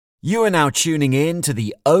You are now tuning in to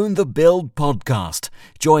the Own the Build podcast.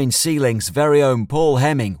 Join Sealing's very own Paul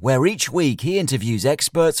Hemming, where each week he interviews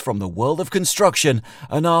experts from the world of construction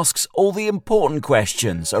and asks all the important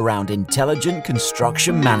questions around intelligent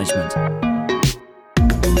construction management.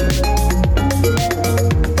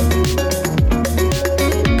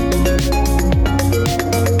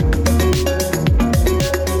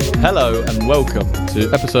 Hello and welcome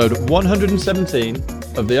to episode 117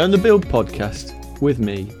 of the Own the Build podcast with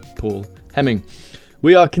me, Paul Hemming.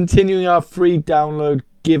 We are continuing our free download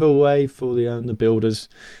giveaway for the Own the Builders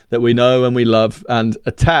that we know and we love, and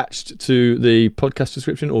attached to the podcast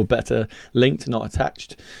description, or better, linked, not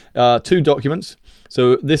attached, two documents.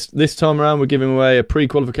 So this time around we're giving away a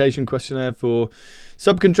pre-qualification questionnaire for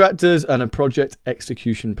subcontractors and a project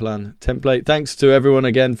execution plan template. Thanks to everyone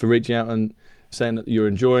again for reaching out and saying that you're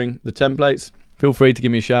enjoying the templates. Feel free to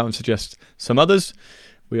give me a shout and suggest some others.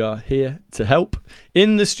 We are here to help.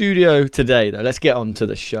 In the studio today, though, let's get on to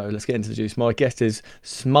the show. Let's get into the juice. My guest is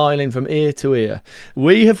smiling from ear to ear.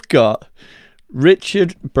 We have got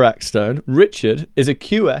Richard Brackstone. Richard is a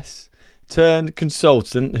QS turned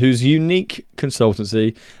consultant whose unique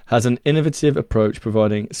consultancy has an innovative approach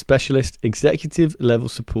providing specialist executive level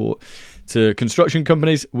support to construction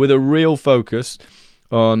companies with a real focus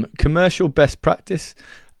on commercial best practice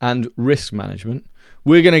and risk management.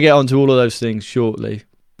 We're going to get onto all of those things shortly.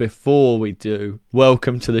 Before we do,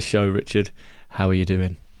 welcome to the show, Richard. How are you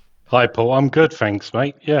doing? Hi, Paul. I'm good, thanks,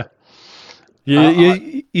 mate. Yeah.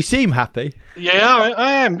 You seem happy. Yeah,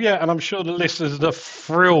 I am. Yeah, and I'm sure the listeners are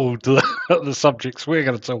thrilled at the subjects we're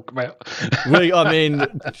going to talk about.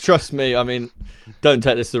 Trust me. Don't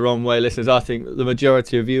take this the wrong way, listeners. I think the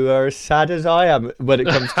majority of you are as sad as I am when it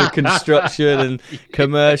comes to construction and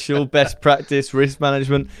commercial best practice, risk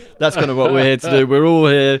management. That's kind of what we're here to do. We're all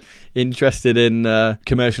here interested in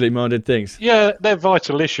commercially minded things. Yeah, they're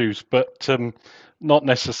vital issues, but not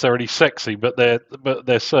necessarily sexy, but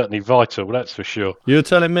they're certainly vital, that's for sure. You're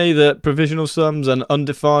telling me that provisional sums and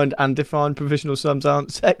undefined and defined provisional sums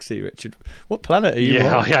aren't sexy, Richard? What planet are you on?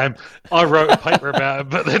 Yeah, I am. I wrote a paper about it,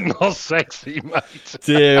 but they're not sexy, mate.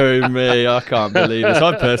 Dear me, I can't believe this.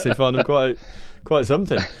 I personally find them quite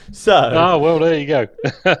something. So, oh, well, there you go.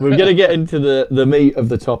 We're going to get into the meat of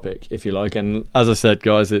the topic, if you like. And as I said,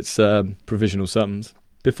 guys, it's provisional sums.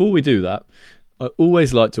 Before we do that, I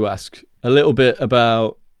always like to ask a little bit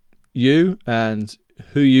about you and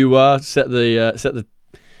who you are, set the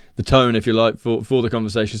tone, if you like, for the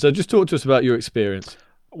conversation. So just talk to us about your experience.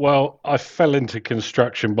 Well, I fell into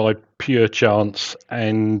construction by pure chance,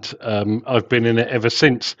 and I've been in it ever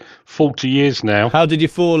since, 40 years now. How did you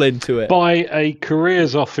fall into it? By a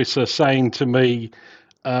careers officer saying to me,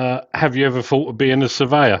 have you ever thought of being a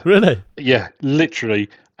surveyor? Really? Yeah, literally.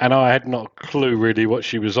 And I had not a clue really what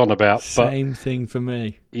she was on about. Same thing for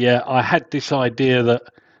me. Yeah, I had this idea that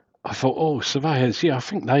I thought, surveyors, yeah, I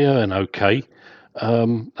think they earn okay.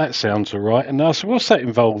 That sounds all right. And I said, what's that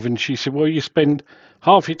involve? And she said, well, you spend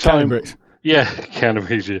half your time... Counting bricks. Yeah, counting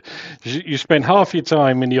bricks. Yeah. You spend half your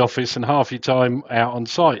time in the office and half your time out on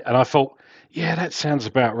site. And I thought, yeah, that sounds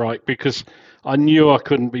about right, because I knew I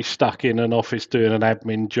couldn't be stuck in an office doing an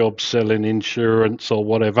admin job, selling insurance or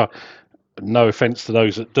whatever. No offence to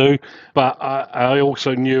those that do, but I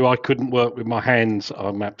also knew I couldn't work with my hands.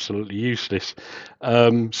 I'm absolutely useless.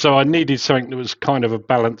 So I needed something that was kind of a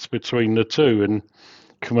balance between the two, and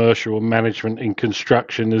commercial and management in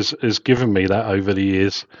construction has given me that over the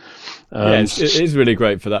years. It is really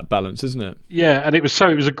great for that balance, isn't it? Yeah, and it was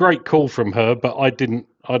a great call from her, but I didn't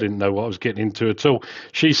know what I was getting into at all.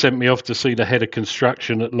 She sent me off to see the head of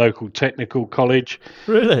construction at local technical college.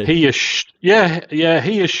 Really? He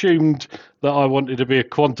assumed that I wanted to be a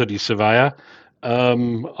quantity surveyor. I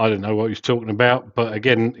didn't know what he was talking about, but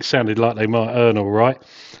again, it sounded like they might earn all right.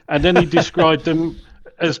 And then he described them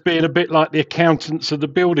as being a bit like the accountants of the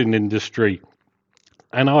building industry.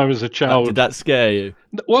 And I was a child. Did that scare you?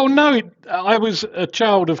 Well, no, I was a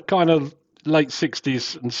child of kind of late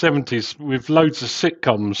 60s and 70s with loads of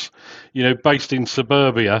sitcoms, based in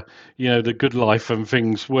suburbia, The Good Life and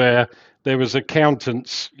things, where there was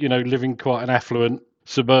accountants, living quite an affluent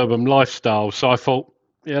suburban lifestyle. So I thought,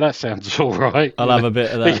 yeah, that sounds all right. I'll have a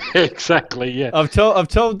bit of that. Yeah, exactly, yeah. I've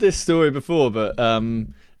told this story before, but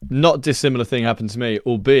not dissimilar thing happened to me,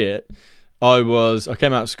 albeit I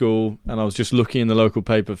came out of school and I was just looking in the local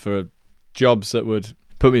paper for jobs that would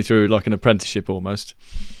put me through like an apprenticeship almost.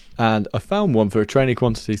 And I found one for a trainee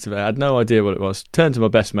quantity surveyor. I had no idea what it was. Turned to my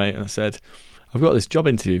best mate and I said, I've got this job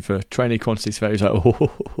interview for a trainee quantity surveyor. He's like,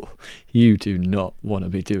 oh, you do not want to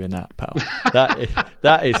be doing that, pal.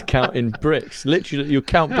 That is counting bricks. Literally, you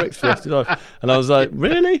count bricks for the rest of your life. And I was like,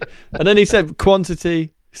 really? And then he said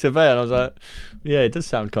quantity surveyor. And I was like, yeah, it does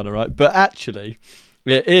sound kind of right. But actually,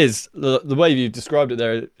 it is, the way you described it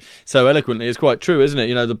there so eloquently is quite true, isn't it?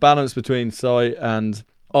 You know, the balance between site and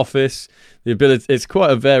office, the ability, it's quite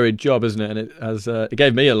a varied job, isn't it? And it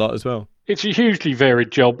gave me a lot as well. It's a hugely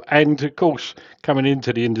varied job, and of course, coming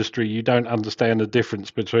into the industry, you don't understand the difference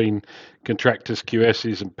between contractors,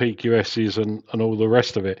 QSs, and PQSs, and all the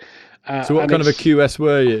rest of it. So, what kind of a QS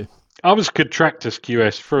were you? I was contractors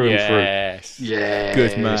QS through and through. Yes,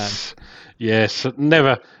 good man. Yes,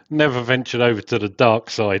 never ventured over to the dark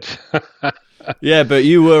side. Yeah, but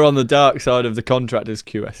you were on the dark side of the contractors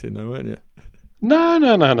QSing, though, weren't you? No.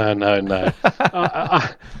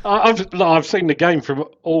 I've seen the game from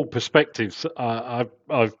all perspectives. I've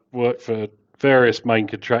worked for various main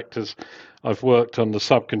contractors. I've worked on the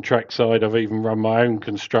subcontract side. I've even run my own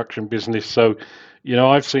construction business. So, you know,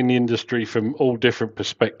 I've seen the industry from all different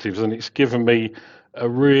perspectives, and it's given me a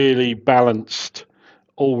really balanced,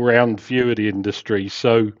 all-round view of the industry.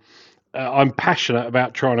 So, I'm passionate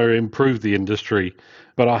about trying to improve the industry,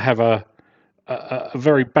 but I have a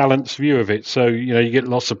very balanced view of it. So, you know, you get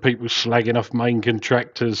lots of people slagging off main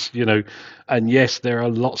contractors, you know, and yes, there are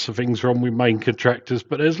lots of things wrong with main contractors,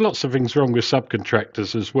 but there's lots of things wrong with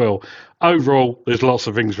subcontractors as well. Overall, there's lots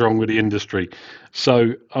of things wrong with the industry.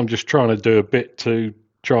 So I'm just trying to do a bit to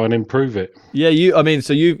try and improve it. Yeah,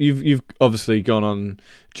 so you've obviously gone on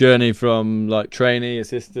journey from like trainee,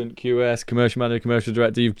 assistant, QS, commercial manager, commercial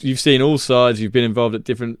director. You've seen all sides. You've been involved at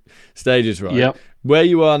different stages, right? Yep. Where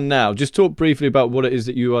you are now, just talk briefly about what it is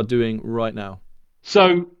that you are doing right now.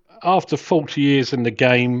 So after 40 years in the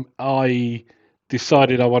game, I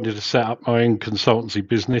decided I wanted to set up my own consultancy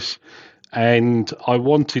business, and I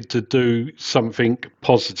wanted to do something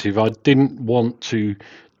positive. I didn't want to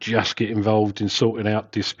just get involved in sorting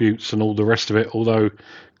out disputes and all the rest of it, although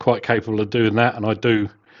quite capable of doing that, and I do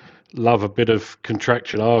love a bit of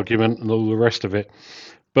contractual argument and all the rest of it.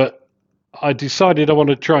 But I decided I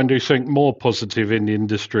wanted to try and do something more positive in the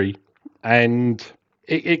industry, and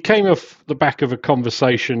it came off the back of a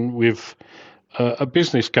conversation with a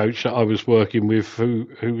business coach that I was working with, who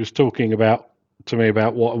was talking to me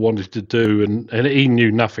about what I wanted to do, and he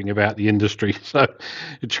knew nothing about the industry. So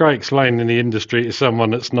you try explaining the industry to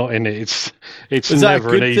someone that's not in it, it's Is that never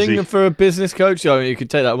a good an easy thing for a business coach? I mean, you could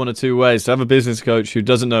take that one of two ways. To have a business coach who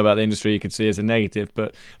doesn't know about the industry, you could see as a negative,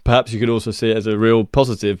 but perhaps you could also see it as a real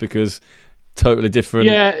positive because totally different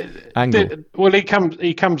angle. Well, he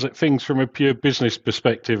comes at things from a pure business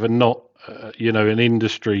perspective and not an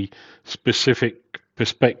industry specific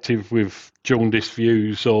perspective with jaundiced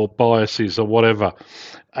views or biases or whatever.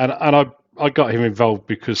 And I got him involved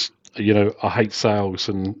because I hate sales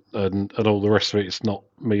and all the rest of it. It's not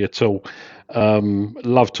me at all.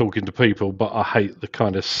 Love talking to people, but I hate the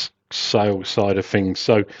kind of sales side of things.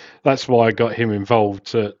 So that's why I got him involved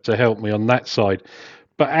to help me on that side.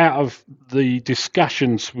 But out of the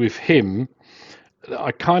discussions with him,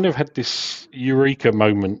 I kind of had this eureka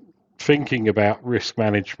moment thinking about risk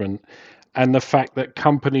management and the fact that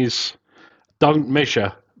companies don't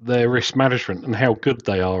measure their risk management and how good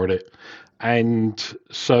they are at it. And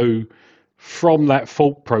so from that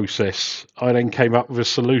thought process, I then came up with a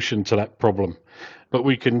solution to that problem. But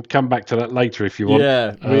we can come back to that later if you want.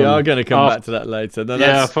 Yeah, we are going to come back to that later. No,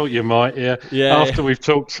 I thought you might, yeah. After we've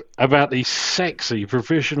talked about these sexy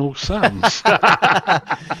provisional sums.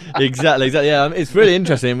 Exactly. Yeah, it's really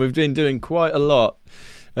interesting. We've been doing quite a lot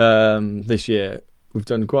this year. We've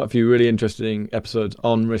done quite a few really interesting episodes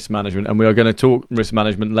on risk management, and we are going to talk risk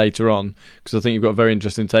management later on because I think you've got a very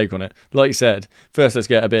interesting take on it. Like you said, first let's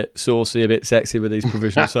get a bit saucy, a bit sexy with these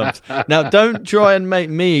provisional sums. Now, don't try and make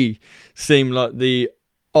me seem like the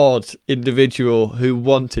odd individual who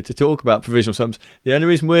wanted to talk about provisional sums. The only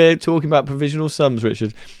reason we're talking about provisional sums,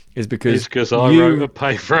 Richard, is because I wrote a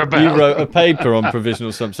paper about you wrote a paper on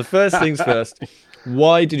provisional sums. So first things first,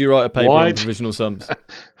 why did you write a paper on provisional sums?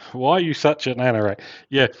 Why are you such an anorak?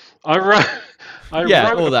 Yeah, I wrote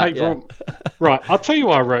a paper on... Right, I'll tell you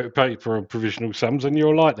why I wrote a paper on provisional sums, and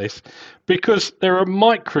you'll like this, because they're a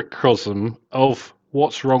microcosm of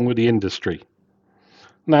what's wrong with the industry.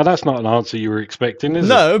 Now, that's not an answer you were expecting, is it?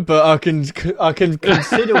 No, but I can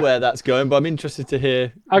consider where that's going, but I'm interested to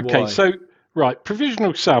hear Okay, why. So, right,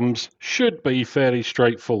 provisional sums should be fairly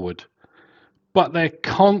straightforward, but they're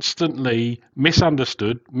constantly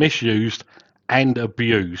misunderstood, misused, and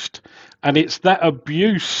abused. And it's that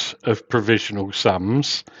abuse of provisional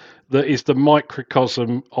sums that is the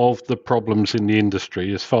microcosm of the problems in the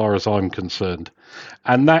industry, as far as I'm concerned.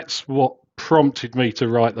 And that's what prompted me to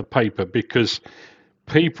write the paper, because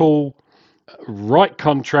people write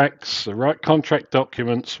contract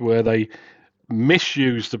documents where they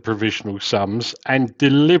misuse the provisional sums, and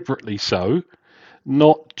deliberately so,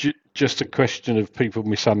 not just a question of people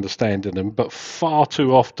misunderstanding them, but far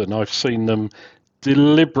too often I've seen them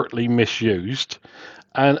deliberately misused,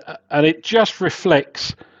 and it just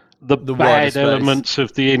reflects the bad elements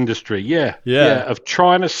of the industry. Yeah, of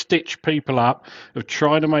trying to stitch people up, of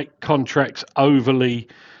trying to make contracts overly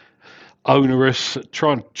onerous,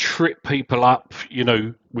 trying to trip people up,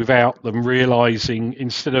 without them realizing,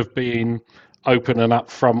 instead of being open and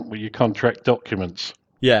upfront with your contract documents.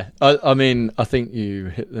 Yeah, I mean, I think you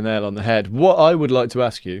hit the nail on the head. What I would like to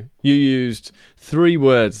ask you, you used 3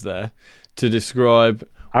 words there to describe...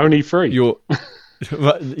 Only 3? You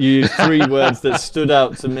used 3 words that stood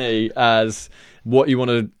out to me as what you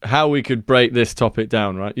wanted, how we could break this topic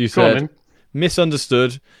down, right? You said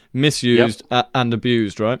misunderstood, misused, and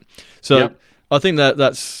abused, right? So I think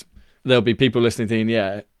that's... There'll be people listening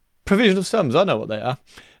thinking, provisional sums, I know what they are.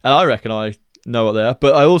 And I reckon I know what they are.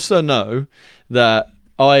 But I also know that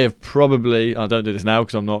I have probably, I don't do this now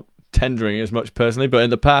because I'm not tendering it as much personally, but in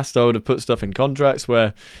the past I would have put stuff in contracts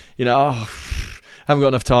where, I haven't got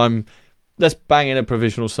enough time, let's bang in a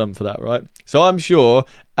provisional sum for that, right? So I'm sure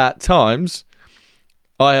at times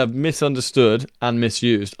I have misunderstood and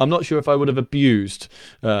misused. I'm not sure if I would have abused.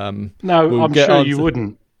 No, I'm sure you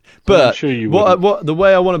wouldn't. But I'm sure you wouldn't. What the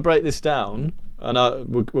way I want to break this down, and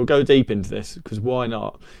we'll go deep into this because why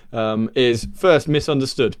not, is first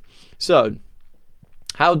misunderstood. So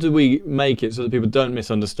how do we make it so that people don't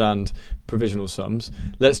misunderstand provisional sums?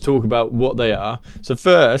 Let's talk about what they are. So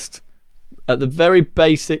first, at the very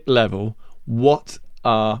basic level, what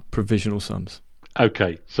are provisional sums?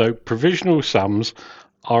 Okay, so provisional sums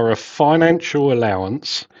are a financial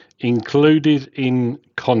allowance included in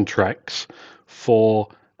contracts for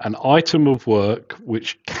an item of work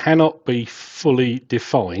which cannot be fully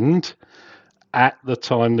defined at the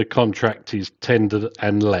time the contract is tendered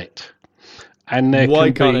and let. And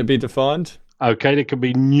why can't it be defined? Okay, there can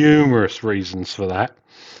be numerous reasons for that.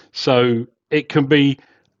 So it can be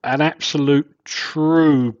an absolute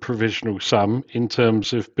true provisional sum in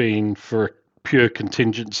terms of being for a pure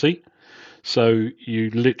contingency. So you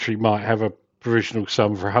literally might have a provisional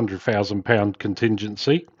sum for £100,000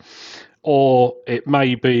 contingency, or it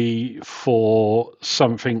may be for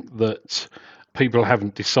something that people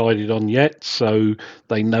haven't decided on yet, so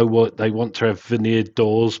they know what they want to have veneered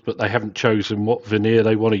doors, but they haven't chosen what veneer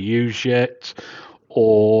they want to use yet.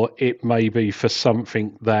 Or it may be for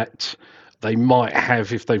something that they might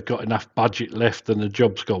have if they've got enough budget left and the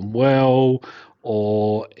job's gone well,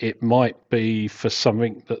 or it might be for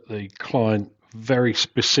something that the client very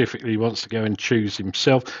specifically wants to go and choose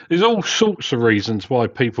himself. There's all sorts of reasons why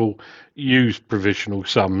people use provisional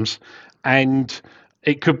sums, and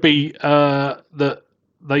it could be that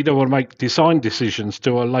they don't want to make design decisions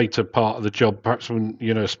to a later part of the job, perhaps when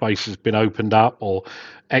space has been opened up or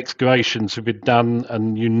excavations have been done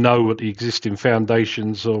and what the existing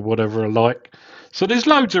foundations or whatever are like. So there's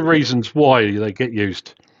loads of reasons why they get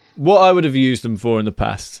used. What I would have used them for in the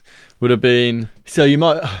past would have been, so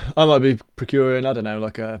I might be procuring, I don't know,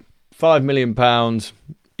 like a £5 million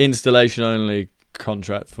installation only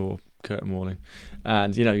contract for curtain walling.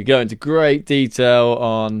 And, you go into great detail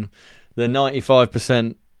on the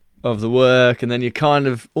 95% of the work, and then you're kind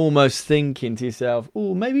of almost thinking to yourself,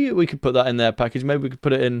 oh, maybe we could put that in their package, maybe we could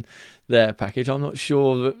put it in their package. I'm not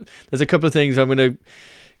sure. There's a couple of things I'm going to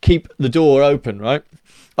keep the door open, right?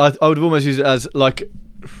 I would have almost used it as like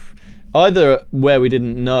either where we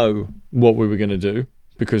didn't know what we were going to do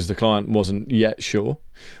because the client wasn't yet sure,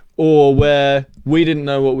 or where we didn't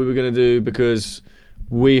know what we were going to do because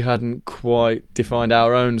we hadn't quite defined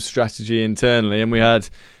our own strategy internally, and we had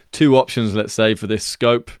 2 options, let's say, for this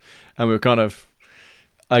scope, and we were kind of,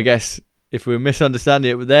 I guess, if we were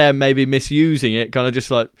misunderstanding it, they're maybe misusing it, kind of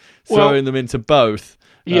just like throwing them into both.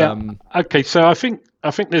 Yeah. Okay. So I think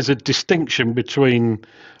there's a distinction between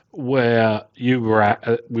where you were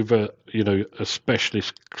at with a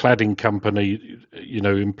specialist cladding company,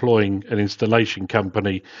 employing an installation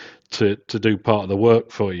company to do part of the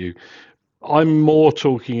work for you. I'm more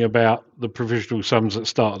talking about the provisional sums that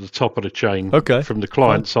start at the top of the chain from the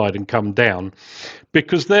client side and come down,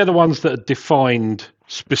 because they're the ones that are defined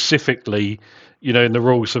specifically, in the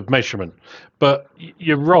rules of measurement. But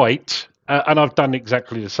you're right, and I've done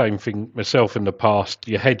exactly the same thing myself in the past.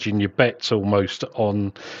 You're hedging your bets almost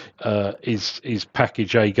on is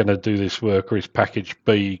package A going to do this work or is package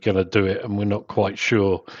B going to do it, and we're not quite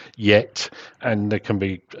sure yet. And there can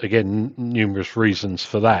be, again, numerous reasons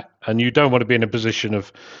for that. And you don't want to be in a position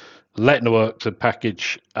of letting the work to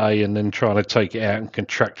package A and then trying to take it out and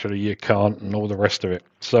contractually you can't and all the rest of it.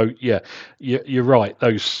 So yeah, you're right.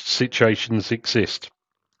 Those situations exist,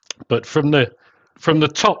 but from the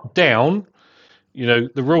top down,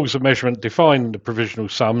 the rules of measurement define the provisional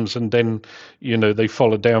sums, and then they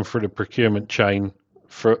follow down through the procurement chain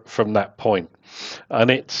from that point.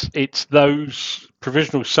 And it's those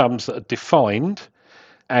provisional sums that are defined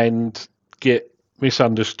and get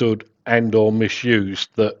misunderstood and or misused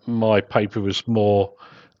that my paper was more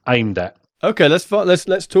aimed at. Okay, let's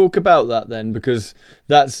talk about that then, because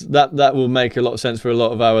that will make a lot of sense for a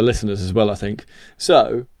lot of our listeners as well, I think.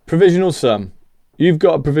 So, provisional sum. You've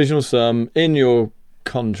got a provisional sum in your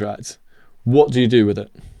contract. What do you do with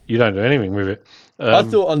it? You don't do anything with it. I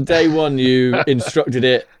thought on day one you instructed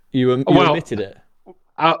it, you omitted it.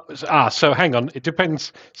 So hang on. It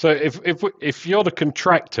depends. So if you're the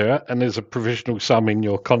contractor and there's a provisional sum in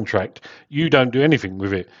your contract, you don't do anything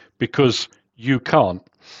with it because you can't.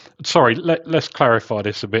 Sorry, let's clarify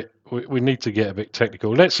this a bit. We need to get a bit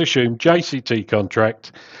technical. Let's assume JCT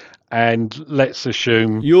contract, and let's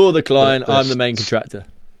assume you're the client. I'm the main contractor.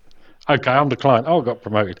 Okay, I'm the client. Oh, I got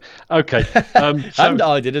promoted. Okay. And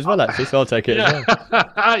I did as well, actually, so I'll take it as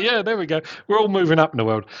well. Yeah, there we go. We're all moving up in the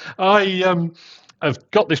world.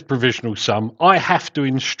 I've got this provisional sum. I have to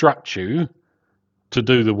instruct you to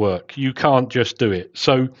do the work. You can't just do it.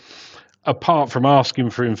 So apart from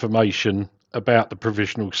asking for information about the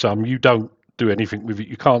provisional sum, you don't do anything with it.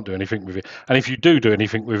 You can't do anything with it. And if you do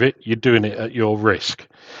anything with it, you're doing it at your risk.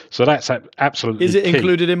 So that's absolutely Is it key.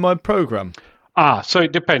 Included in my programme? So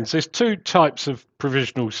it depends. There's two types of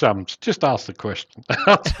provisional sums. Just ask the question.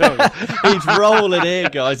 I'll tell you. He's rolling here,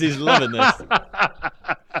 guys. He's loving this.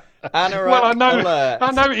 Well, I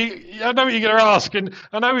know what you're going to ask, and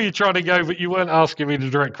I know what you're trying to go, but you weren't asking me the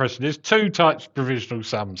direct question. There's two types of provisional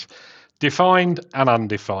sums, defined and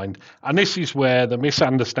undefined, and this is where the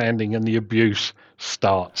misunderstanding and the abuse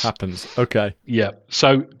starts. Happens. Okay. Yeah.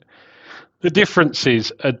 So the difference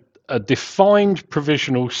is a defined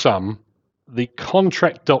provisional sum. The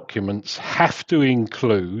contract documents have to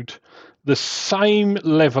include the same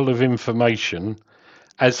level of information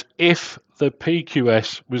as if the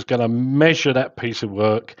PQS was going to measure that piece of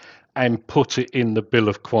work and put it in the bill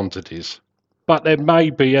of quantities. But there may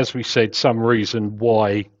be, as we said, some reason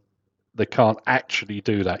why they can't actually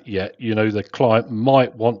do that yet. The client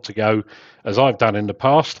might want to go, as I've done in the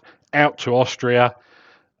past, out to Austria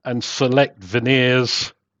and select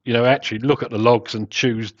veneers, actually look at the logs and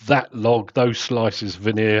choose that log, those slices of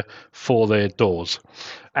veneer for their doors.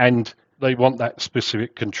 And they want that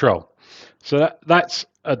specific control. So that's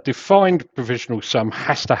a defined provisional sum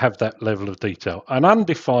has to have that level of detail. An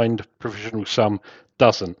undefined provisional sum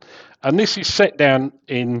doesn't. And this is set down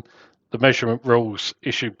in the measurement rules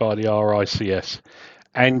issued by the RICS.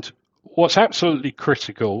 And what's absolutely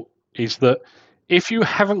critical is that if you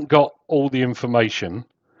haven't got all the information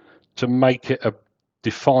to make it a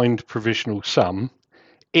defined provisional sum,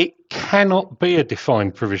 it cannot be a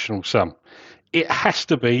defined provisional sum. It has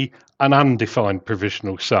to be an undefined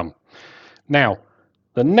provisional sum. Now,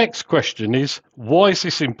 the next question is, why is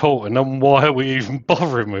this important and why are we even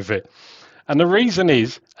bothering with it? And the reason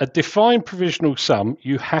is, a defined provisional sum,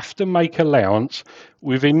 you have to make allowance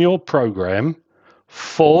within your program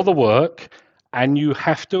for the work, and you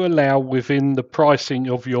have to allow within the pricing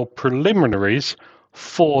of your preliminaries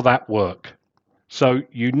for that work. So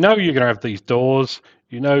you're going to have these doors,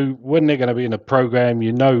 when they're going to be in a program,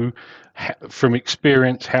 from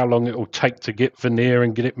experience how long it will take to get veneer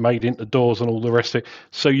and get it made into doors and all the rest of it,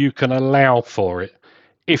 so you can allow for it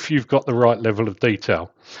if you've got the right level of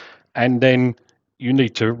detail. And then you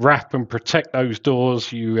need to wrap and protect those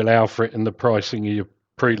doors. You allow for it in the pricing of your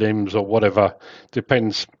prelims or whatever.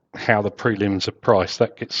 Depends how the prelims are priced.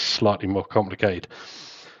 That gets slightly more complicated.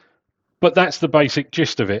 But that's the basic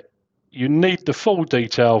gist of it. You need the full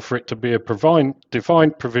detail for it to be a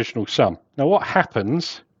defined provisional sum. Now, what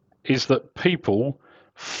happens is that people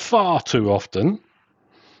far too often,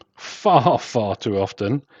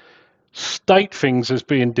 state things as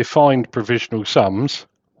being defined provisional sums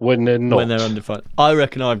when they're not. When they're undefined. I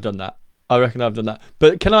reckon I've done that.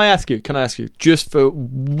 But can I ask you, just for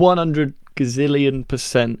 100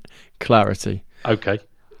 gazillion% clarity? Okay.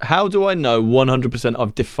 How do I know 100%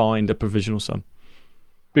 I've defined a provisional sum?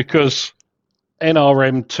 Because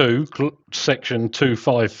NRM2 section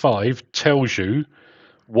 255 tells you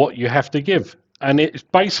what you have to give, and it's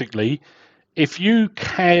basically if you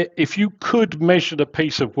could measure the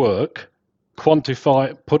piece of work,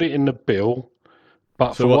 quantify it, put it in the bill,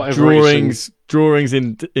 but so for whatever drawings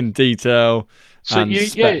in detail. So and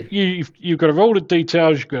spec. you've got to have all the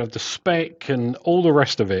details, you've got to have the spec and all the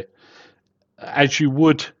rest of it. as you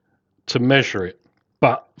would to measure it.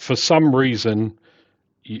 But for some reason,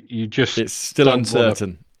 you just it's still don't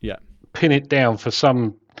uncertain. Yeah, pin it down for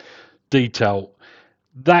some detail.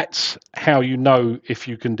 That's how you know if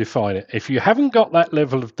you can define it. If you haven't got that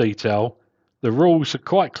level of detail, the rules are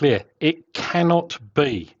quite clear. It cannot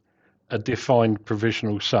be a defined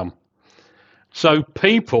provisional sum. So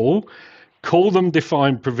people call them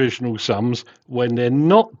defined provisional sums when they're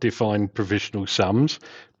not defined provisional sums,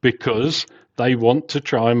 because they want to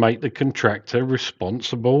try and make the contractor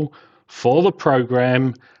responsible for the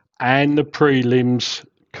program and the prelims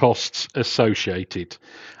costs associated.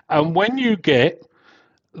 And when you get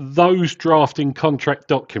those drafting contract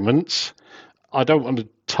documents, I don't want to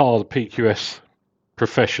tar the PQS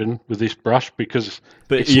profession with this brush, because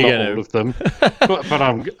it's not all of them. but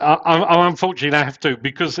I'm unfortunately I have to,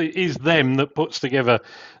 because it is them that puts together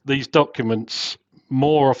these documents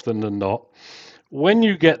more often than not. When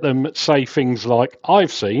you get them say things like,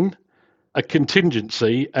 I've seen a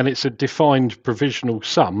contingency and it's a defined provisional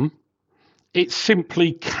sum, it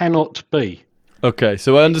simply cannot be. Okay,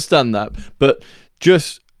 so I understand that, but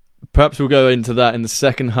just perhaps we'll go into that in the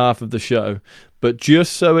second half of the show. But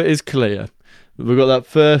just so it is clear, we've got that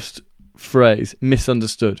first phrase,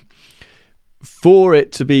 misunderstood. For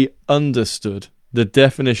it to be understood, the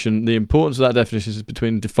definition, the importance of that definition is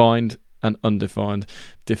between defined and undefined.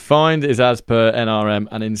 Defined is as per NRM,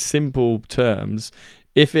 and in simple terms,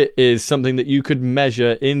 if it is something that you could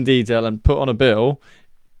measure in detail and put on a bill,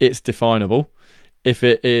 it's definable. If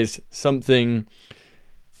it is something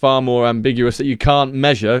far more ambiguous that you can't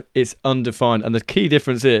measure, it's undefined. And the key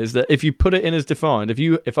difference is that if you put it in as defined,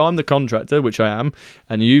 if I'm the contractor, which I am,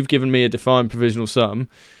 and you've given me a defined provisional sum,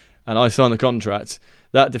 and I sign the contract,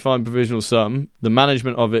 that defined provisional sum, the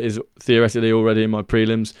management of it is theoretically already in my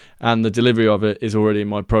prelims, and the delivery of it is already in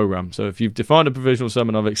my program. So if you've defined a provisional sum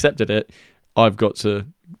and I've accepted it, I've got to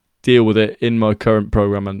deal with it in my current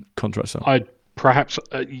program and contract sum. Perhaps,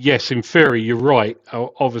 yes, in theory, you're right.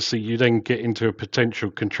 Obviously, you then get into a potential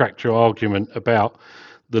contractual argument about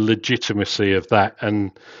the legitimacy of that.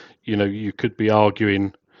 And, you could be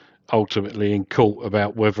arguing ultimately in court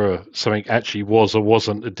about whether something actually was or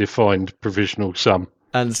wasn't a defined provisional sum.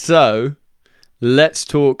 And so, let's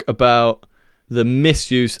talk about the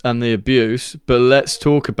misuse and the abuse, but let's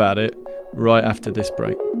talk about it right after this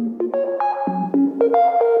break.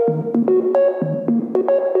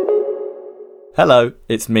 Hello,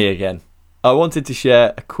 it's me again. I wanted to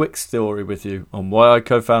share a quick story with you on why I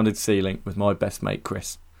co-founded C-Link with my best mate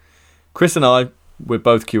Chris. Chris and I, we're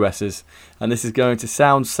both QSs, and this is going to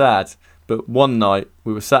sound sad, but one night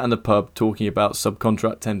we were sat in the pub talking about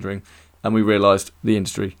subcontract tendering, and we realised the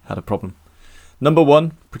industry had a problem. Number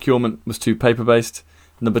one, procurement was too paper-based.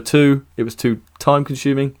 Number two, it was too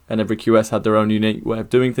time-consuming, and every QS had their own unique way of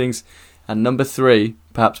doing things. And number three,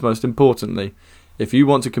 perhaps most importantly, if you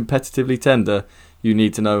want to competitively tender, you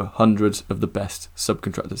need to know hundreds of the best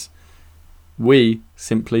subcontractors. We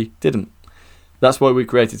simply didn't. That's why we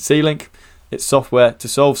created C-Link. It's software to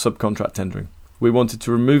solve subcontract tendering. We wanted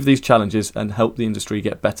to remove these challenges and help the industry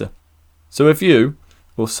get better. So if you,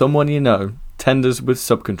 or someone you know, tenders with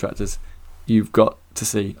subcontractors, you've got to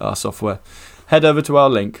see our software. Head over to our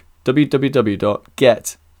link,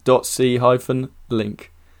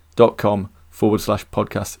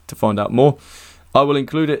 www.get.c-link.com/podcast to find out more. I will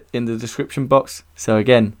include it in the description box, so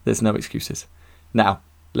again, there's no excuses. Now,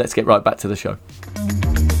 let's get right back to the show.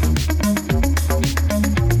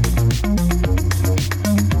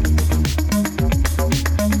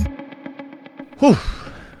 Whew.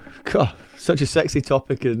 God, such a sexy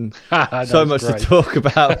topic and so much to talk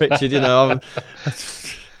about, Richard.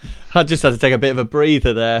 I just had to take a bit of a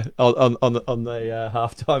breather there on the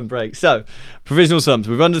half-time break. So, provisional sums.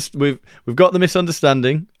 We've got the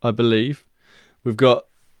misunderstanding, I believe. We've got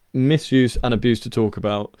misuse and abuse to talk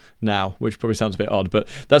about now, which probably sounds a bit odd, but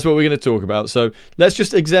that's what we're going to talk about. So let's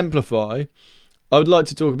just exemplify. I would like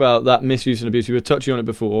to talk about that misuse and abuse. We were touching on it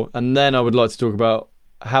before, and then I would like to talk about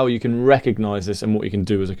how you can recognise this and what you can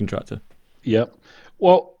do as a contractor. Yep.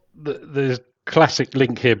 Well, there's a classic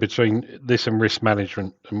link here between this and risk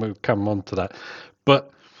management, and we'll come on to that. But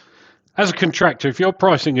as a contractor, if you're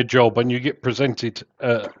pricing a job and you get presented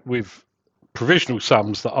with provisional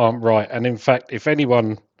sums that aren't right, and in fact, if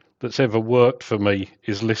anyone that's ever worked for me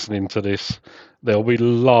is listening to this. They'll be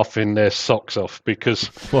laughing their socks off because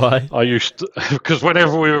Why? because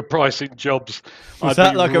whenever we were pricing jobs, Was I'd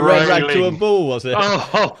that be like a red rag to a railing. bull, was it?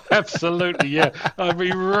 Oh, absolutely, yeah. I'd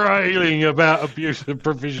be railing about abuse of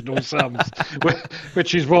provisional sums,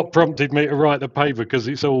 which is what prompted me to write the paper, because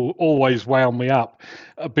it's always wound me up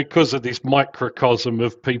because of this microcosm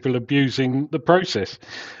of people abusing the process.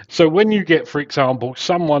 So when you get, for example,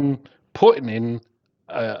 someone putting in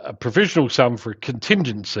a provisional sum for a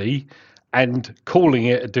contingency and calling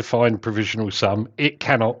it a defined provisional sum, it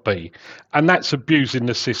cannot be. And that's abusing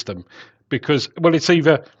the system because, well, it's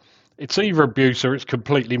either abuse or it's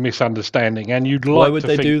completely misunderstanding. And you'd like Why would to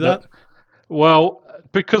they think do that? Well,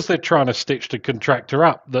 because they're trying to stitch the contractor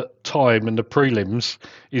up, that time and the prelims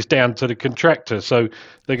is down to the contractor. So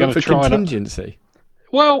they're going to try contingency.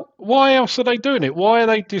 Well, why else are they doing it? Why are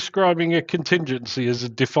they describing a contingency as a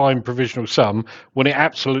defined provisional sum when it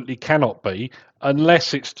absolutely cannot be,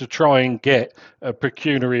 unless it's to try and get a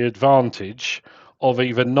pecuniary advantage of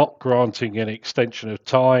either not granting an extension of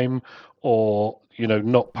time or,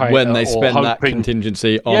 not paying, When they or spend that hoping,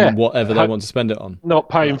 contingency on whatever they want to spend it on. not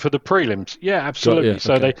paying for the prelims. Yeah, absolutely.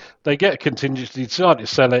 So they get a contingency, decide to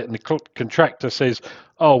sell it, and the contractor says,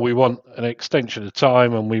 oh, we want an extension of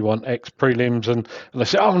time and we want X prelims. And they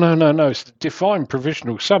say, oh, no, it's the defined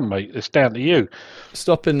provisional sum, mate. It's down to you.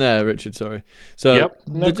 Stop in there, Richard, sorry. So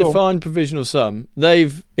the defined provisional sum,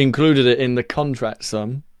 they've included it in the contract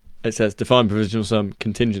sum. It says defined provisional sum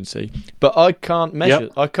contingency, but I can't measure.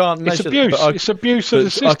 I can't measure. It's abuse. It's abuse of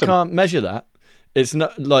the system. I can't measure that. It's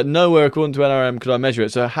not like nowhere according to NRM could I measure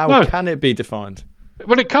it. So how can it be defined?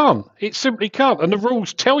 Well, it can't. It simply can't, and the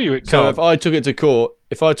rules tell you it can't. So if I took it to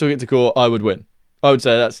court, I would win. I would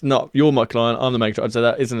say that's not. You're my client. I'm the maker. I'd say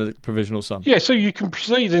that isn't a provisional sum. Yeah. So you can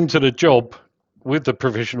proceed into the job with the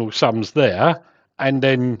provisional sums there, and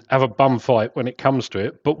then have a bum fight when it comes to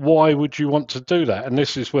it. But why would you want to do that? And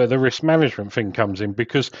this is where the risk management thing comes in,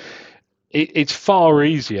 because it's far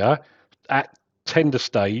easier at tender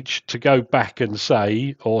stage to go back and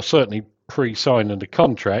say, or certainly pre-signing the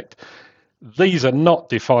contract, these are not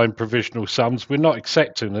defined provisional sums. We're not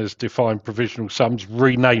accepting as defined provisional sums.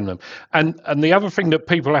 Rename them. And the other thing that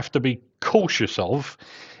people have to be cautious of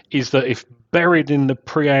is that if buried in the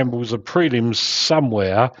preambles of prelims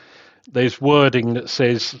somewhere, there's wording that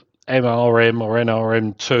says MRM or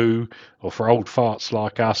NRM2, or for old farts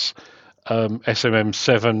like us,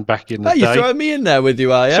 SMM7 back in the day. You're throwing me in there with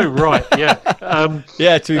you, are you? So, right, yeah.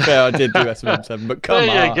 Yeah, to be fair, I did do SMM7, but come on.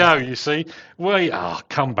 There you go, you see.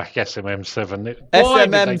 Come back SMM7.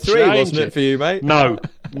 SMM3, wasn't it for you, mate? No.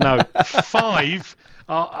 5...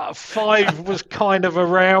 5 was kind of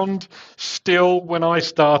around still when I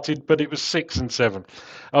started, but it was 6 and 7.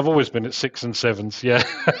 I've always been at 6 and 7s, yeah.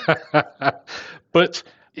 But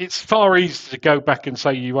it's far easier to go back and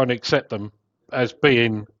say you won't accept them as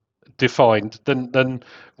being defined than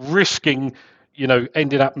risking,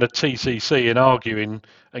 ending up in the TCC and arguing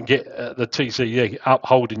and get the TCC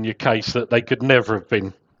upholding your case that they could never have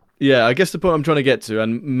been. Yeah, I guess the point I'm trying to get to,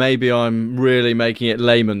 and maybe I'm really making it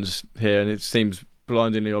layman's here, and it seems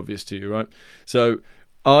blindingly obvious to you, right? So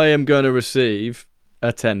I am going to receive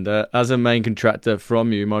a tender as a main contractor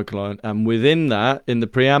from you, my client, and within that, in the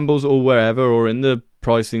preambles or wherever, or in the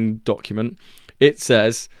pricing document, it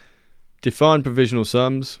says defined provisional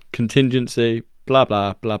sums, contingency, blah,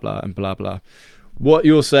 blah, blah, blah, and blah, blah. What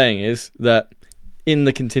you're saying is that in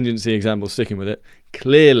the contingency example, sticking with it,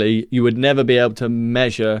 clearly you would never be able to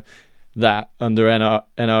measure that under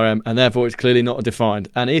NRM, and therefore it's clearly not defined.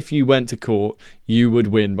 And if you went to court, you would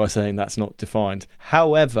win by saying that's not defined.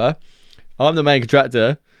 However, I'm the main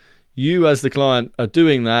contractor. You as the client are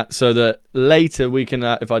doing that so that later we can,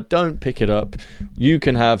 if I don't pick it up, you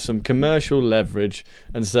can have some commercial leverage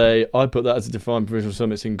and say, I put that as a defined provisional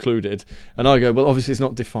sum, it's included. And I go, well, obviously it's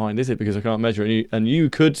not defined, is it? Because I can't measure it. And you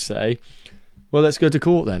could say, well, let's go to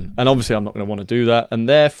court then. And obviously I'm not going to want to do that. And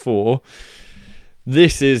therefore,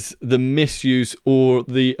 this is the misuse or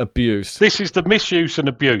the abuse. This is the misuse and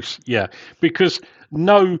abuse, yeah. Because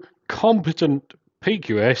no competent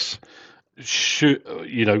PQS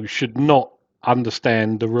should not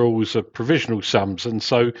understand the rules of provisional sums. And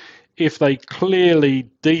so if they clearly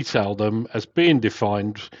detail them as being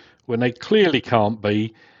defined when they clearly can't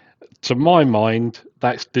be, to my mind,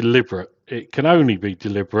 that's deliberate. It can only be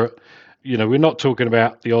deliberate. We're not talking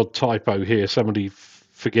about the odd typo here. Somebody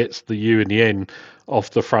forgets the U and the N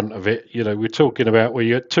off the front of it. We're talking about where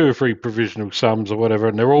you get 2 or 3 provisional sums or whatever,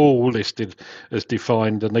 and they're all listed as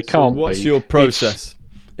defined, and they can't be. What's your process?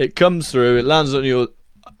 It comes through, it lands on your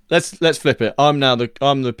let's flip it. I'm the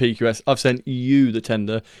PQS. I've sent you the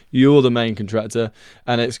tender. You're the main contractor,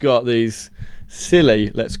 and it's got these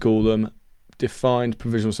silly, let's call them, defined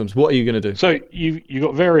provisional sums. What are you going to do? So you've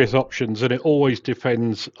got various options, and it always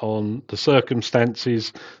depends on the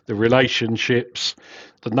circumstances, the relationships,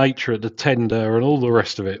 the nature of the tender, and all the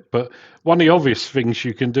rest of it. But one of the obvious things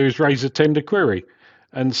you can do is raise a tender query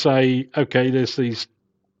and say, okay, there's these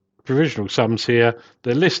provisional sums here.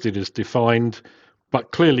 They're listed as defined,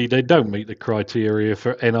 but clearly they don't meet the criteria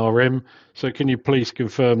for NRM. So can you please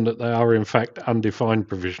confirm that they are in fact undefined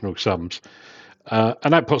provisional sums?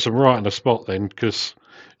 And that puts them right on the spot then, because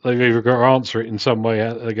they've either got to answer it in some way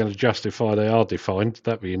how they're going to justify they are defined.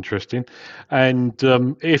 That'd be interesting. And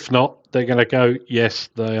if not, they're going to go, yes,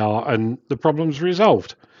 they are, and the problem's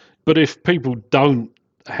resolved. But if people don't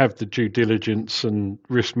have the due diligence and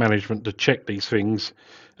risk management to check these things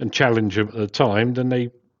and challenge them at the time, then they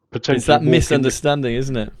potentially... It's that misunderstanding,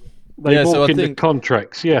 isn't it? They walk into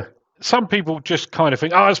contracts, Some people just kind of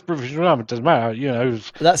think, oh, it's provisional, it doesn't matter,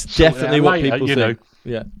 That's definitely what people think.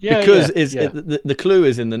 Yeah, because the clue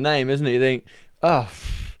is in the name, isn't it? You think,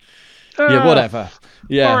 whatever.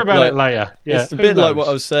 Yeah, worry about it later. Yeah, it's a bit like what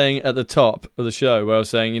I was saying at the top of the show, where I was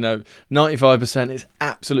saying, 95% is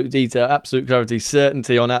absolute detail, absolute clarity,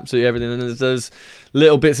 certainty on absolutely everything, and there's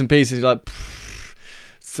little bits and pieces like...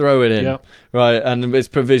 throw it in, right? And it's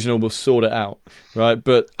provisional, we'll sort it out, right?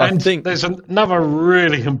 But I think there's another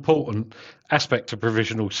really important aspect to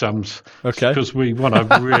provisional sums, because we want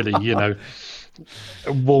to really,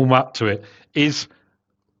 warm up to it, is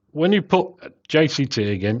when you put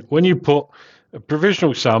JCT again, when you put a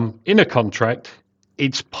provisional sum in a contract,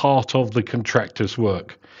 it's part of the contractor's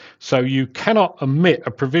work. So you cannot omit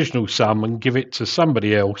a provisional sum and give it to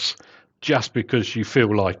somebody else just because you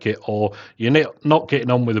feel like it, or you're not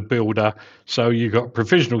getting on with a builder, so you've got a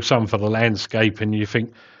provisional sum for the landscape and you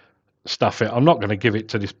think, stuff it, I'm not going to give it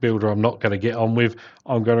to this builder I'm not going to get on with.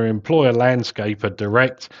 I'm going to employ a landscaper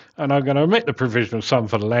direct, and I'm going to omit the provisional sum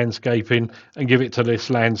for the landscaping and give it to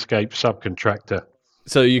this landscape subcontractor.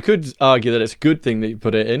 So you could argue that it's a good thing that you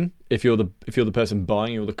put it in if you're the person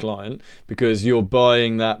buying, you're the client, because you're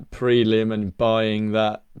buying that prelim and buying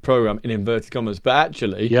that program in inverted commas. But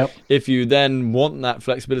actually, if you then want that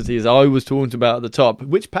flexibility, as I was talking about at the top,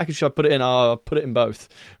 which package should I put it in? I'll put it in both,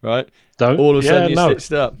 right? All of a sudden you're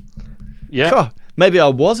stitched up. Yeah. God, maybe I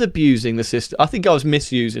was abusing the system. I think I was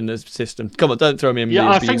misusing the system. Come on, don't throw me in the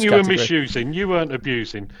abuse I think you category. were misusing. You weren't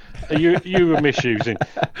abusing. You were misusing.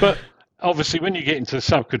 But obviously, when you get into the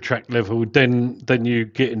subcontract level, then you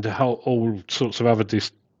get into all sorts of other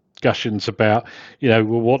discussions about,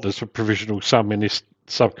 what does a provisional sum in this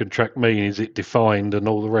subcontract mean? Is it defined, and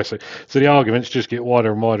all the rest of it? So the arguments just get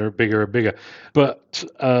wider and wider and bigger and bigger. But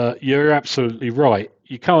you're absolutely right.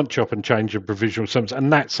 You can't chop and change your provisional sums,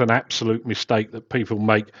 and that's an absolute mistake that people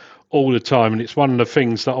make all the time. And it's one of the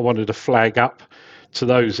things that I wanted to flag up to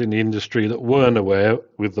those in the industry that weren't aware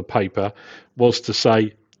with the paper, was to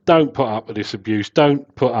say, don't put up with this abuse.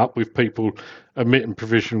 Don't put up with people omitting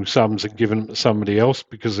provisional sums and giving them to somebody else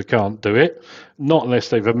because they can't do it. Not unless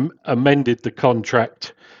they've amended the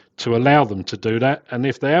contract to allow them to do that. And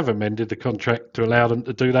if they have amended the contract to allow them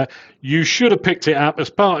to do that, you should have picked it up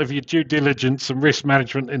as part of your due diligence and risk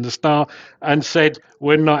management in the start and said,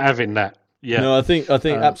 we're not having that. Yeah. No, I think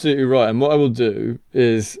absolutely right. And what I will do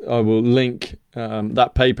is I will link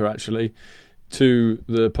that paper actually to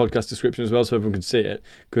the podcast description as well, so everyone can see it.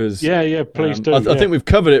 Because please do. I think we've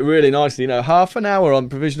covered it really nicely. Half an hour on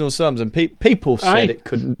provisional sums, and people said it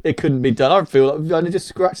couldn't be done. I feel like we've only just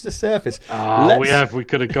scratched the surface. We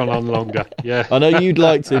could have gone on longer. Yeah, I know you'd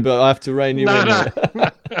like to, but I have to rein you in. No.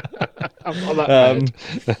 I'm not that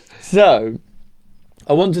bad. So,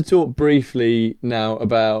 I want to talk briefly now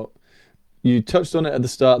about. You touched on it at the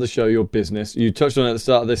start of the show, your business. You touched on it at the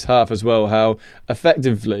start of this half as well, how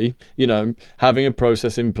effectively, having a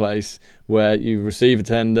process in place where you receive a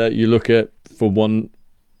tender, you look at, for one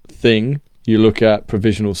thing, you look at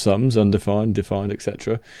provisional sums, undefined, defined,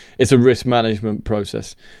 etc. It's a risk management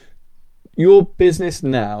process. Your business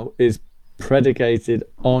now is predicated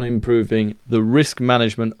on improving the risk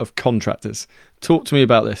management of contractors. Talk to me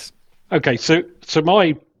about this. Okay, so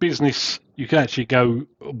my business, you can actually go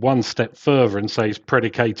one step further and say it's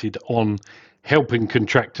predicated on helping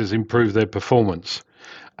contractors improve their performance.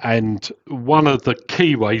 And one of the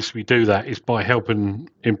key ways we do that is by helping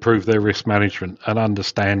improve their risk management and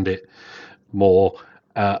understand it more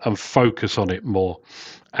and focus on it more.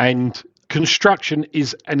 And construction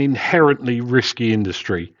is an inherently risky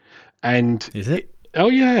industry. And is it? Oh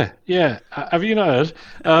yeah. Have you not heard?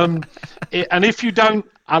 And if you don't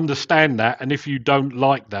understand that, and if you don't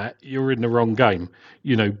like that, you're in the wrong game.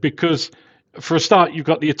 Because for a start, you've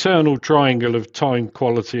got the eternal triangle of time,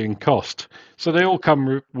 quality, and cost. So they all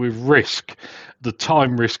come with risk. The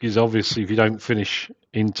time risk is obviously if you don't finish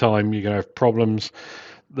in time, you're going to have problems.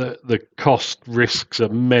 The cost risks are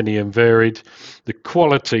many and varied. The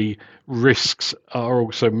quality risks are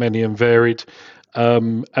also many and varied.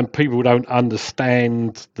 And people don't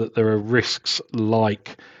understand that there are risks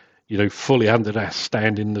like, fully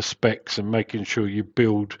understanding the specs and making sure you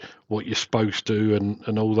build what you're supposed to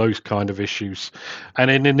and all those kind of issues. And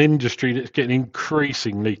in an industry that's getting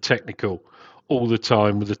increasingly technical all the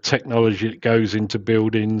time with the technology that goes into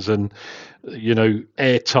buildings and,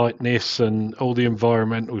 air tightness and all the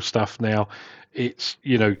environmental stuff now, it's,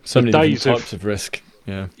 So the many days different types of risk.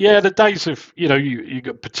 Yeah. Yeah, the days of, you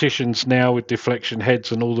got petitions now with deflection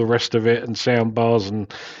heads and all the rest of it and sound bars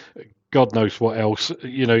and God knows what else.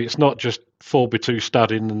 It's not just 4x2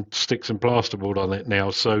 studding and sticks and plasterboard on it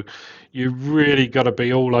now. So you really got to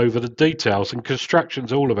be all over the details, and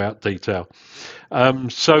construction's all about detail.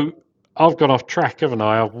 So I've gone off track, haven't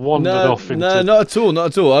I? I've wandered off into... No, not at all, not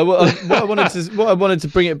at all. What I wanted to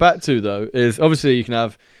bring it back to, though, is obviously you can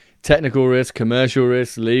have technical risk, commercial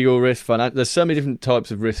risk, legal risk, financial. There's so many different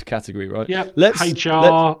types of risk category, right? Yeah,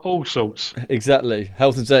 HR, all sorts. Exactly.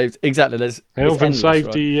 Health and safety. Exactly. Health and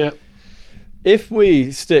safety, right? If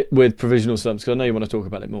we stick with provisional sums, because I know you want to talk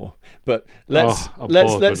about it more, but let's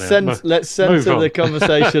send to the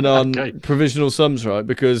conversation on provisional sums, right?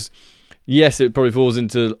 Because yes, it probably falls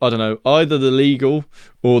into, I don't know, either the legal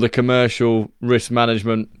or the commercial risk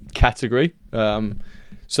management category.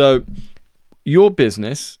 So your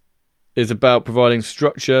business is about providing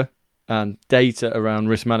structure and data around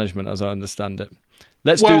risk management, as I understand it.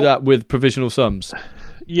 Let's do that with provisional sums.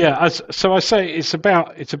 Yeah, so I say it's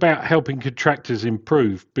about helping contractors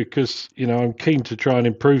improve, because I'm keen to try and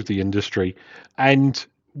improve the industry, and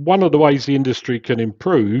one of the ways the industry can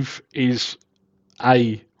improve is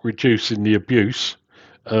reducing the abuse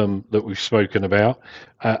that we've spoken about,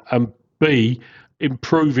 and B,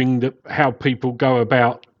 improving how people go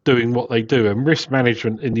about doing what they do. And risk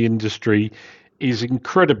management in the industry is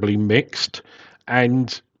incredibly mixed,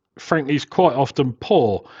 and frankly, is quite often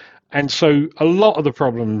poor. And so a lot of the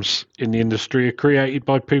problems in the industry are created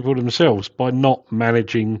by people themselves by not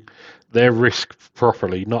managing their risk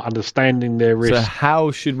properly, not understanding their risk. So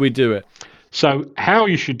how should we do it? So how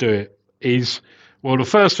you should do it is, well, the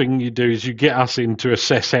first thing you do is you get us in to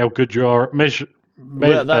assess how good you are at managing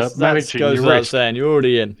goes your without risk. saying, you're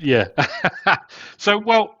already in. Yeah.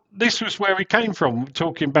 So, this was where we came from.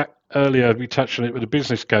 Talking back earlier, we touched on it with a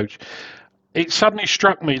business coach. It suddenly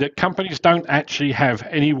struck me that companies don't actually have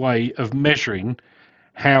any way of measuring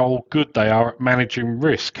how good they are at managing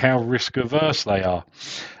risk, how risk averse they are.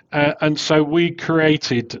 And so we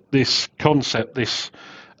created this concept, this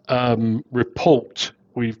report.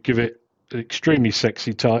 We've given it an extremely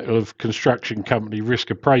sexy title of Construction Company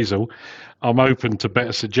Risk Appraisal. I'm open to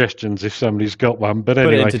better suggestions if somebody's got one. But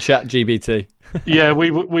anyway, put it into ChatGPT. Yeah,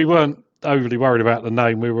 we weren't overly worried about the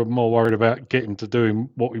name. We were more worried about getting to doing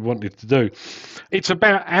what we wanted to do. It's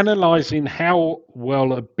about analysing how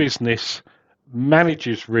well a business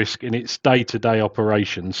manages risk in its day-to-day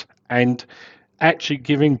operations and actually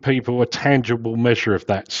giving people a tangible measure of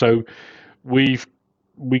that. So we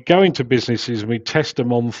go into businesses and we test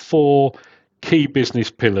them on 4 key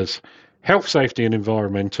business pillars: health, safety and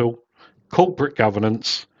environmental, corporate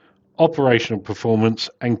governance, operational performance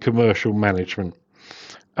and commercial management.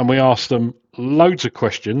 And we ask them loads of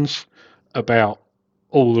questions about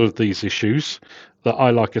all of these issues that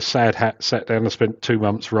I, like a sad hat, sat down and spent 2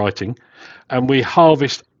 months writing. And we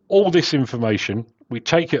harvest all this information, we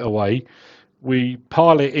take it away, we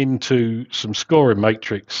pile it into some scoring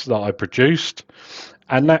matrix that I produced,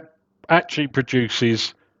 and that actually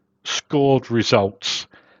produces scored results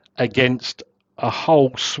against a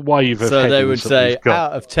whole swathe of So they would headings say,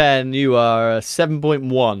 out of 10, you are a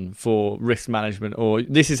 7.1 for risk management, or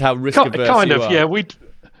this is how risk averse kind of, you are. yeah.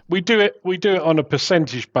 We do it on a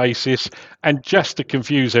percentage basis, and just to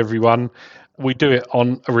confuse everyone, we do it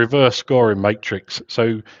on a reverse scoring matrix.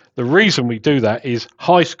 So the reason we do that is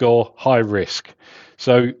high score, high risk.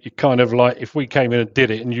 So you kind of like, if we came in and did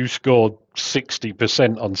it and you scored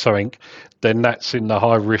 60% on something, then that's in the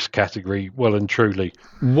high risk category, well and truly.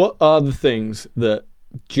 What are the things that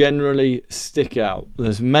generally stick out?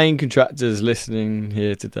 There's main contractors listening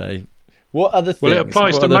here today. What are the things? Well, it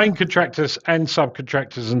applies to main contractors and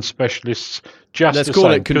subcontractors and specialists. Let's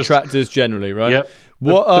call it contractors generally, right? Yep.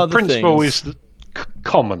 What are the principle things? is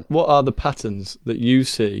common. What are the patterns that you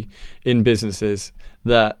see in businesses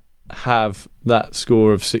that have that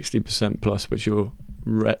score of 60% plus, which you're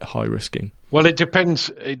high risking? Well, it depends.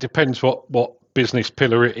 It depends what business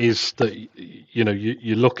pillar it is that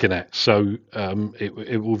you're looking at. So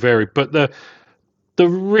it will vary. But the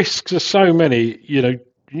risks are so many.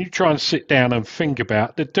 You try and sit down and think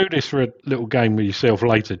about. Do this for a little game with yourself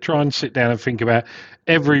later. Try and sit down and think about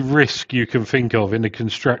every risk you can think of in the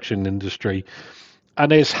construction industry,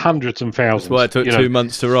 and there's hundreds and thousands. That's why it took 2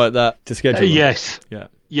 months to write that, to schedule. Yes.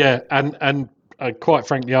 Yeah. And quite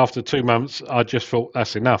frankly, after 2 months, I just thought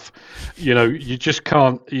that's enough. You just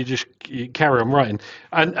can't. You carry on writing,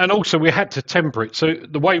 and also we had to temper it. So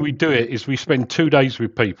the way we do it is we spend 2 days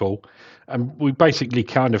with people, and we basically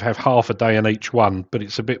kind of have half a day in each one, but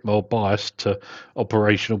it's a bit more biased to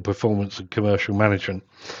operational performance and commercial management.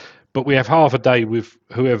 But we have half a day with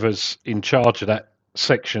whoever's in charge of that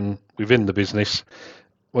section within the business.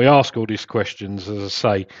 We ask all these questions, as I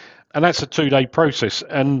say, and that's a 2-day process.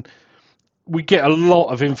 And we get a lot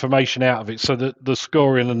of information out of it, so that the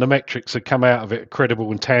scoring and the metrics that come out of it are credible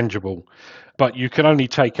and tangible. But you can only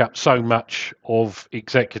take up so much of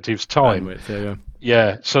executives' time.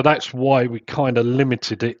 Yeah, so that's why we kind of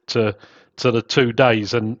limited it to the 2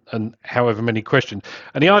 days and however many questions.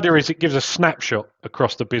 And the idea is it gives a snapshot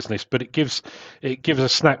across the business, but it gives a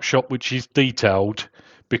snapshot which is detailed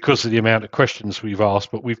because of the amount of questions we've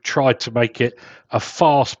asked. But we've tried to make it a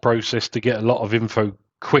fast process to get a lot of info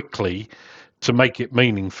quickly, to make it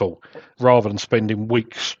meaningful, rather than spending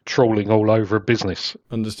weeks trawling all over a business.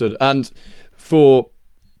 Understood. And for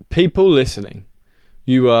people listening,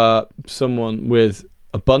 you are someone with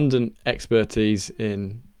abundant expertise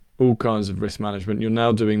in all kinds of risk management. You're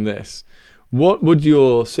now doing this. What would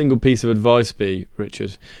your single piece of advice be,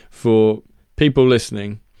 Richard, for people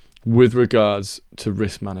listening with regards to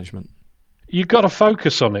risk management? You've got to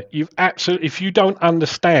focus on it. If you don't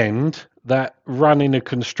understand that running a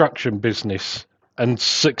construction business and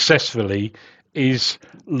successfully is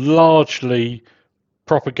largely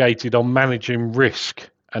propagated on managing risk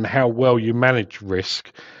and how well you manage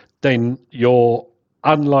risk, then you're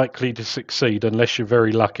unlikely to succeed unless you're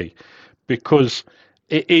very lucky, because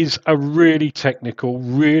it is a really technical,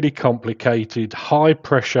 really complicated, high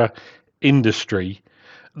pressure industry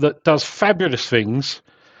that does fabulous things,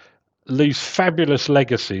 leaves fabulous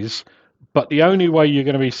legacies, but the only way you're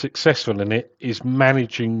going to be successful in it is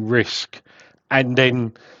managing risk. And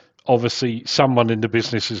then obviously someone in the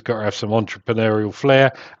business has got to have some entrepreneurial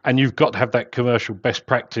flair, and you've got to have that commercial best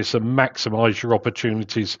practice and maximize your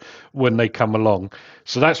opportunities when they come along.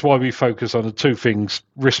 So that's why we focus on the two things: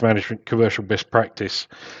 risk management, commercial best practice,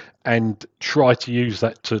 and try to use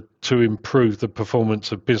that to improve the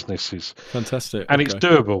performance of businesses. Fantastic. And it's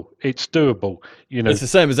doable. It's doable. It's the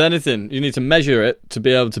same as anything. You need to measure it to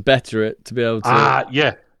be able to better it, to be able to...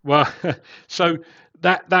 Yeah. Well, so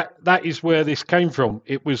that is where this came from.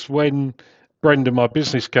 It was when Brendan, my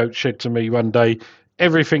business coach, said to me one day,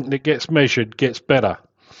 everything that gets measured gets better.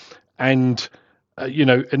 And,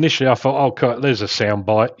 initially I thought, oh, there's a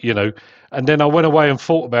soundbite, And then I went away and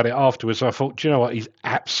thought about it afterwards. I thought, do you know what? He's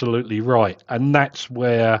absolutely right. And that's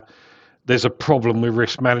where there's a problem with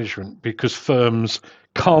risk management, because firms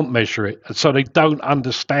can't measure it. And so they don't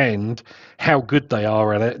understand how good they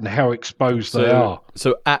are at it and how exposed they are.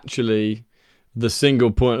 So actually, the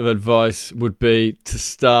single point of advice would be to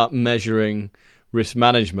start measuring risk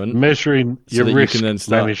management. Measuring your risk you can then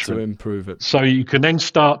start management. To improve it. So you can then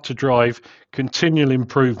start to drive continual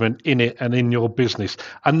improvement in it and in your business.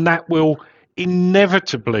 And that will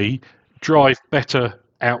inevitably drive better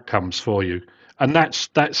outcomes for you. And that's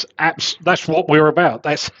what we're about.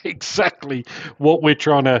 That's exactly what we're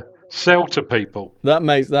trying to sell to people. That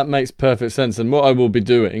makes perfect sense. And what I will be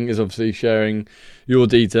doing is obviously sharing your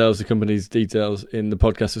details, the company's details, in the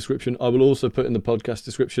podcast description. I will also put in the podcast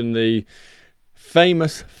description the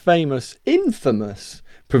famous, infamous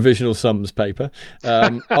provisional sums paper.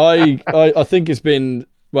 I think it's been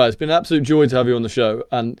an absolute joy to have you on the show.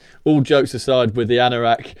 And all jokes aside, with the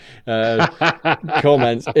anorak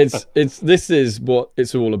comments, this is what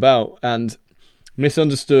it's all about. And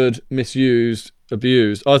misunderstood, misused,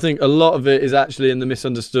 abused. I think a lot of it is actually in the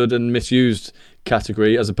misunderstood and misused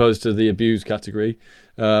category as opposed to the abused category.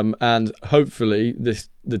 And hopefully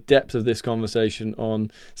the depth of this conversation on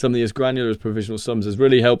something as granular as provisional sums has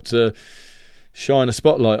really helped to shine a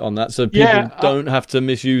spotlight on that, so people don't have to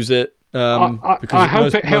misuse it. I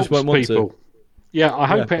hope it helps people. Yeah, I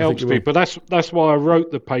hope it helps people. That's why I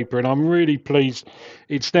wrote the paper, and I'm really pleased.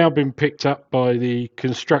 It's now been picked up by the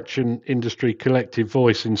Construction Industry Collective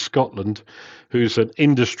Voice in Scotland, who's an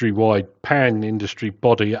industry-wide, pan-industry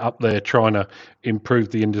body up there trying to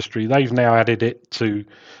improve the industry. They've now added it to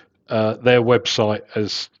their website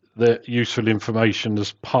as the useful information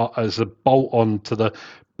as a bolt-on to the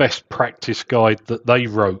best practice guide that they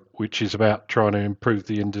wrote, which is about trying to improve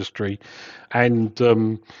the industry, and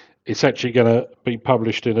it's actually going to be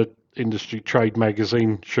published in a industry trade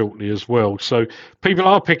magazine shortly as well. So people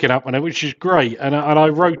are picking up on it, which is great. And I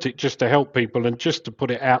wrote it just to help people and just to put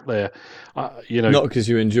it out there. Not because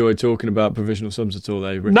you enjoy talking about provisional sums at all,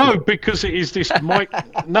 Richard? No, because it is this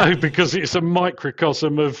because it's a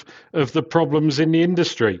microcosm of the problems in the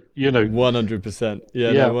industry. 100%.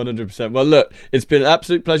 Yeah. No, 100%. Well, look, it's been an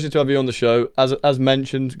absolute pleasure to have you on the show. As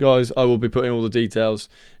mentioned, guys, I will be putting all the details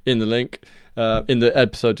in the link. In the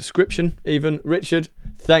episode description even. Richard,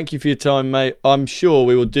 thank you for your time, mate. I'm sure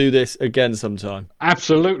we will do this again sometime.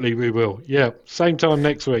 Absolutely we will. Yeah, same time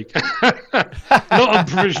next week. Not on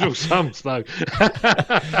provisional sums though.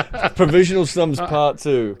 Provisional sums part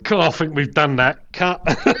 2. I think we've done that. Cut.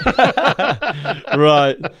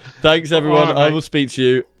 Right, thanks everyone. Right, I will speak to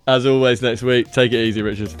you as always next week. Take it easy,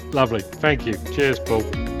 Richard. Lovely, thank you. Cheers, Paul.